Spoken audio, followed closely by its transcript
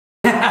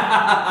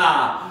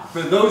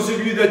For those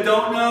of you that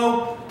don't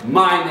know,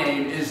 my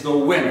name is the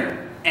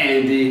winner,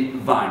 Andy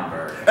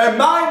Vineberg. And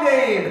my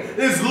name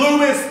is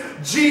Louis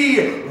G.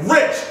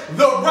 Rich,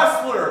 the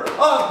wrestler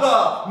of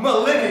the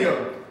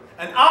millennium.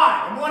 And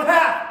I am one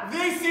half of the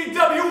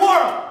ACW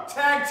World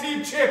Tag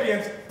Team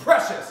Champions,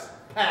 Precious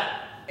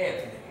Pat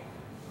Anthony.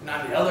 And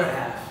I'm the other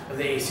half of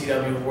the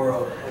ACW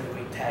World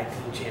Heavyweight Tag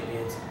Team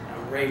Champions,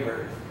 I'm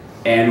Rayburn.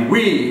 And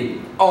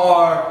we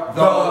are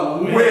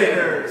The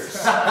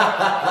Winners.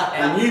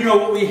 And you know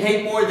what we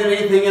hate more than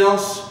anything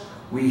else?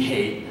 We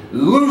hate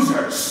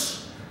losers.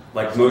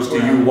 Like most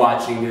of you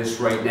watching this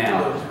right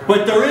now.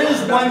 But there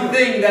is one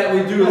thing that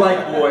we do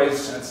like,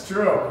 boys. That's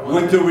true.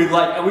 What do we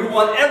like? And we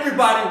want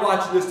everybody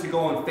watching this to go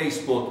on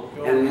Facebook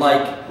and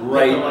like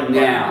right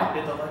now.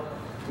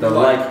 The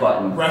like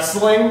button.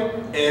 Wrestling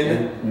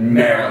in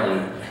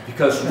Maryland.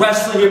 Because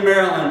wrestling in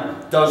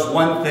Maryland does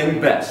one thing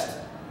best.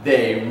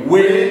 They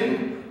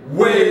win,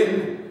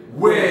 win,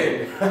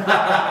 win.